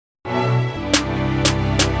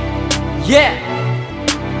Yeah,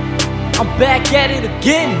 I'm back at it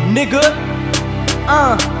again, nigga.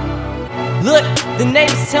 Look, the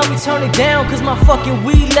neighbors tell me turn it down cause my fucking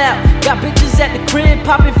weed loud. Got bitches at the crib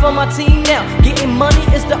popping for my team now. Getting money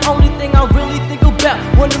is the only thing I really think about.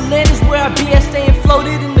 Wonderland is where I be at, staying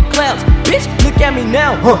floated in the clouds. Bitch, look at me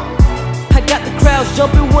now, I got the crowds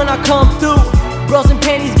jumping when I come through. Bros and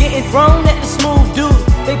panties getting thrown at the smooth dude.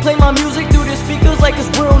 They play my music through their speakers like it's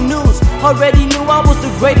real news. Already knew I was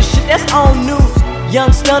the greatest shit, that's on news.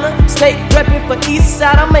 Young stunner, state reppin' for east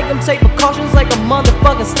side. I make them take precautions like a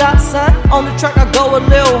motherfucking stop sign. On the track I go a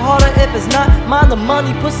little harder if it's not. Mind the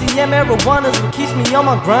money, pussy and marijuana's what keeps me on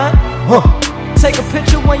my grind. Take a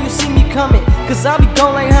picture when you see me coming, cause I be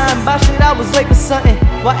gone like high and by shit I was late for something.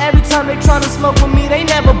 While every time they tryna smoke with me, they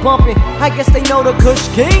never bumpin'. I guess they know the Kush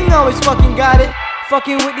King always fucking got it.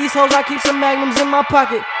 Fucking with these hoes, I keep some magnums in my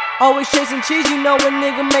pocket. Always chasing cheese, you know a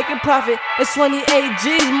nigga making profit. It's 28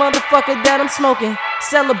 G's, motherfucker, that I'm smoking.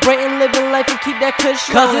 Celebrating, living life and keep that Kush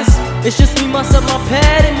rolling. Cause it's just me, myself, my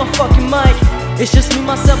pad and my fucking mic. It's just me,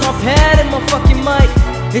 myself, my pad and my fucking mic.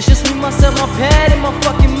 It's just me, myself, my pad and my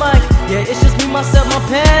fucking mic. Yeah, it's just me, myself, my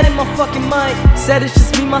pad and my fucking mic. Said it's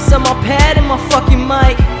just me, myself, my pad and my fucking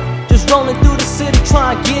mic. Just rolling through the city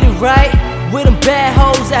trying to get it right. With them bad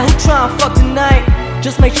hoes that who trying to fuck tonight.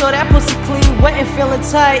 Just make sure that pussy clean, wet and feeling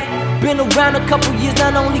tight. Been around a couple years,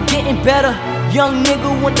 not only getting better. Young nigga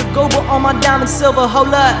went to go, but on my diamond silver. Hold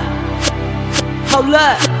up, hold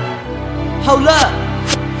up, hold up.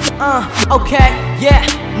 Okay, yeah.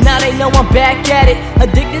 Now they know I'm back at it.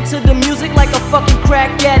 Addicted to the music like a fucking crack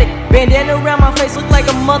addict. Bandana around my face look like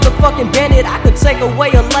a motherfucking bandit. I could take away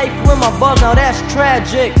a life with my balls, now that's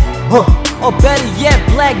tragic. Or better yet,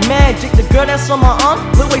 black magic. The girl that's on my arm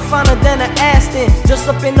look way finer than an Aston. Just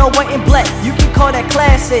up in no white and black, you can call that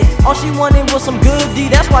classic. All she wanted was some good D,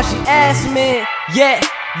 that's why she asked me. Yeah,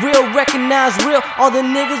 real, recognize real. All the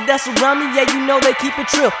niggas that's around me, yeah, you know they keep it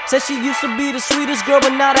trill. Said she used to be the sweetest girl,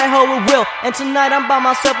 but now that hoe it will. And tonight I'm by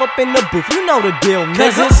myself up in the booth, you know the deal,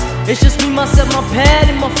 nigga. Cause it's just me, myself, my pad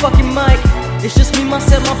and my fucking mic. It's just me,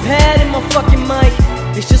 myself, my pad and my fucking mic.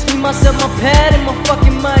 It's just me, myself, my pad and my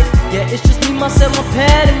fucking mic. Yeah, it's just me, myself, my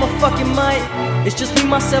pad and my fucking mic. It's just me,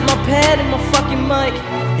 myself, my pad and my fucking mic.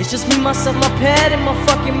 It's just me, myself, my pad and my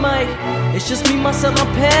fucking mic. It's just me, myself, my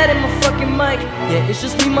pad and my fucking mic. Yeah, it's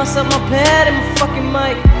just me, myself, my pad and my fucking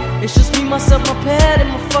mic. It's just me, myself, my pad and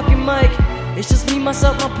my fucking mic. It's just me,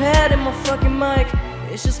 myself, my pad and my fucking mic.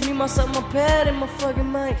 It's just me, myself, my pad and my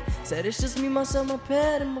fucking mic. Said it's just me, myself, my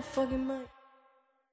pad and my fucking mic.